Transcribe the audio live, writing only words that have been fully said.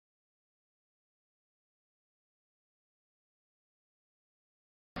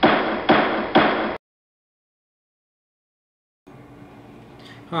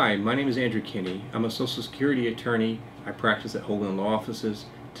Hi, my name is Andrew Kinney. I'm a Social Security attorney. I practice at Hoagland Law Offices.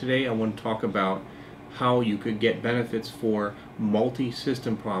 Today I want to talk about how you could get benefits for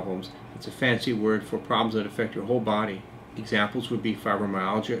multi-system problems. It's a fancy word for problems that affect your whole body. Examples would be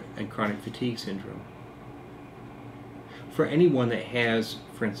fibromyalgia and chronic fatigue syndrome. For anyone that has,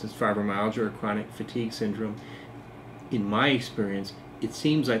 for instance, fibromyalgia or chronic fatigue syndrome, in my experience, it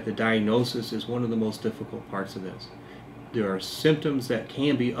seems like the diagnosis is one of the most difficult parts of this. There are symptoms that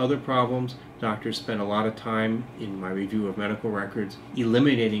can be other problems. Doctors spend a lot of time in my review of medical records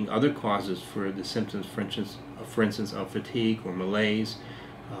eliminating other causes for the symptoms, for instance, of fatigue or malaise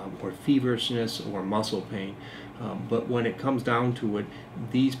or feverishness or muscle pain. But when it comes down to it,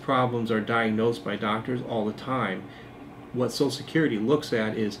 these problems are diagnosed by doctors all the time. What Social Security looks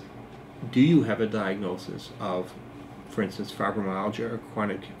at is, do you have a diagnosis of, for instance, fibromyalgia or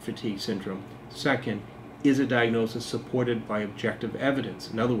chronic fatigue syndrome? Second, is a diagnosis supported by objective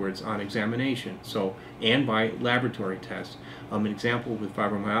evidence, in other words, on examination, and by laboratory tests. An example with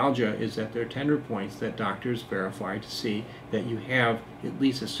fibromyalgia is that there are tender points that doctors verify to see that you have at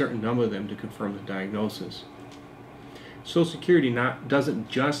least a certain number of them to confirm the diagnosis. Social Security doesn't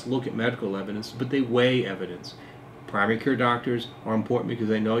just look at medical evidence, but they weigh evidence. Primary care doctors are important because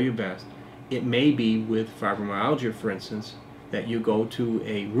they know you best. It may be with fibromyalgia, for instance, that you go to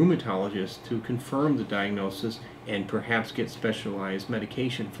a rheumatologist to confirm the diagnosis and perhaps get specialized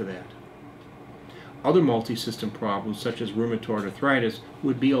medication for that. Other multi-system problems, such as rheumatoid arthritis,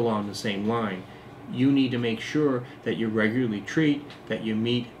 would be along the same line. You need to make sure that you regularly treat, that you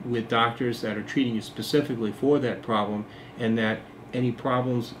meet with doctors that are treating you specifically for that problem, and that any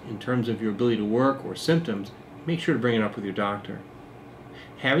problems in terms of your ability to work or symptoms, make sure to bring it up with your doctor.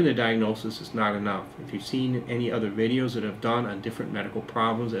 Having the diagnosis is not enough. If you've seen any other videos that I've done on different medical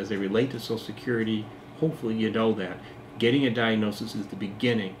problems as they relate to Social Security, hopefully you know that. Getting a diagnosis is the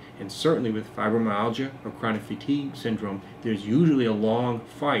beginning, and certainly with fibromyalgia or chronic fatigue syndrome, there's usually a long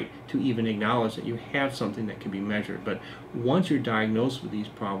fight to even acknowledge that you have something that can be measured. But once you're diagnosed with these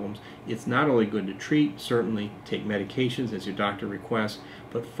problems, it's not only good to treat, certainly take medications as your doctor requests,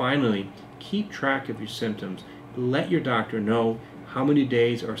 but finally, keep track of your symptoms. Let your doctor know how many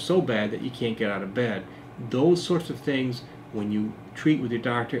days are so bad that you can't get out of bed. Those sorts of things, when you treat with your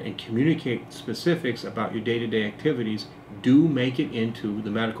doctor and communicate specifics about your day-to-day activities, do make it into the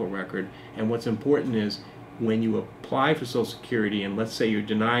medical record. And what's important is, when you apply for Social Security, and let's say you're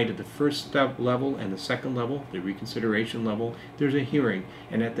denied at the first step level and the second level, the reconsideration level, there's a hearing.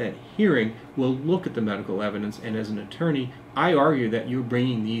 And at that hearing, we'll look at the medical evidence, and as an attorney, I argue that you're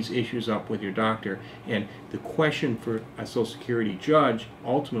bringing these issues up with your doctor. And the question for a Social Security judge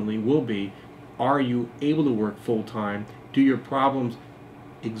ultimately will be, are you able to work full-time? Do your problems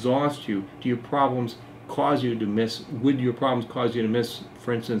exhaust you? Do your problems cause you to miss, would your problems cause you to miss,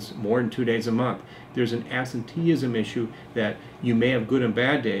 for instance, more than 2 days a month? There's an absenteeism issue that you may have good and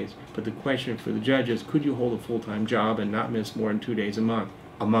bad days, but the question for the judge is, could you hold a full-time job and not miss more than 2 days a month,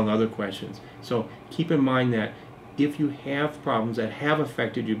 among other questions. So keep in mind that if you have problems that have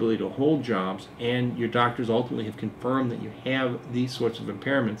affected your ability to hold jobs, and your doctors ultimately have confirmed that you have these sorts of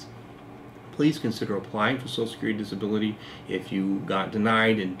impairments, please consider applying for Social Security disability. If you got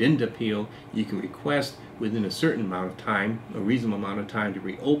denied and didn't appeal, you can request within a certain amount of time, a reasonable amount of time, to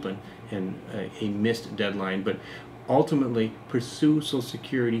reopen and a missed deadline. But ultimately, pursue Social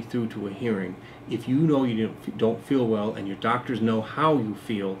Security through to a hearing. If you know you don't feel well and your doctors know how you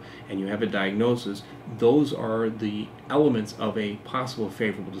feel and you have a diagnosis, those are the elements of a possible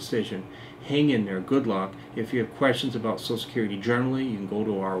favorable decision. Hang in there. Good luck. If you have questions about Social Security generally, you can go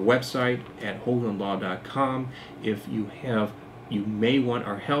to our website at hoaglandlaw.com. If you may want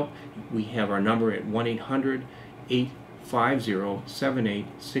our help, we have our number at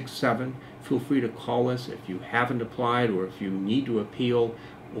 1-800-850-7867. Feel free to call us if you haven't applied, or if you need to appeal,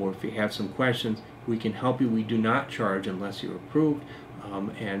 or if you have some questions. We can help you. We do not charge unless you're approved.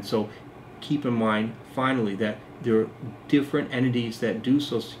 And so keep in mind, finally, that there are different entities that do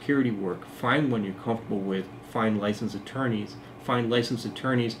Social Security work. Find one you're comfortable with. Find licensed attorneys. Find licensed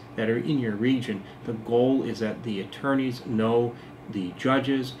attorneys that are in your region. The goal is that the attorneys know the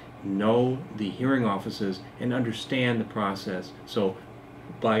judges, know the hearing offices, and understand the process. So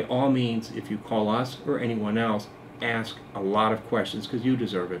by all means, if you call us or anyone else, ask a lot of questions, because you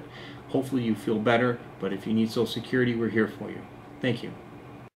deserve it. Hopefully you feel better, but if you need Social Security, we're here for you. Thank you.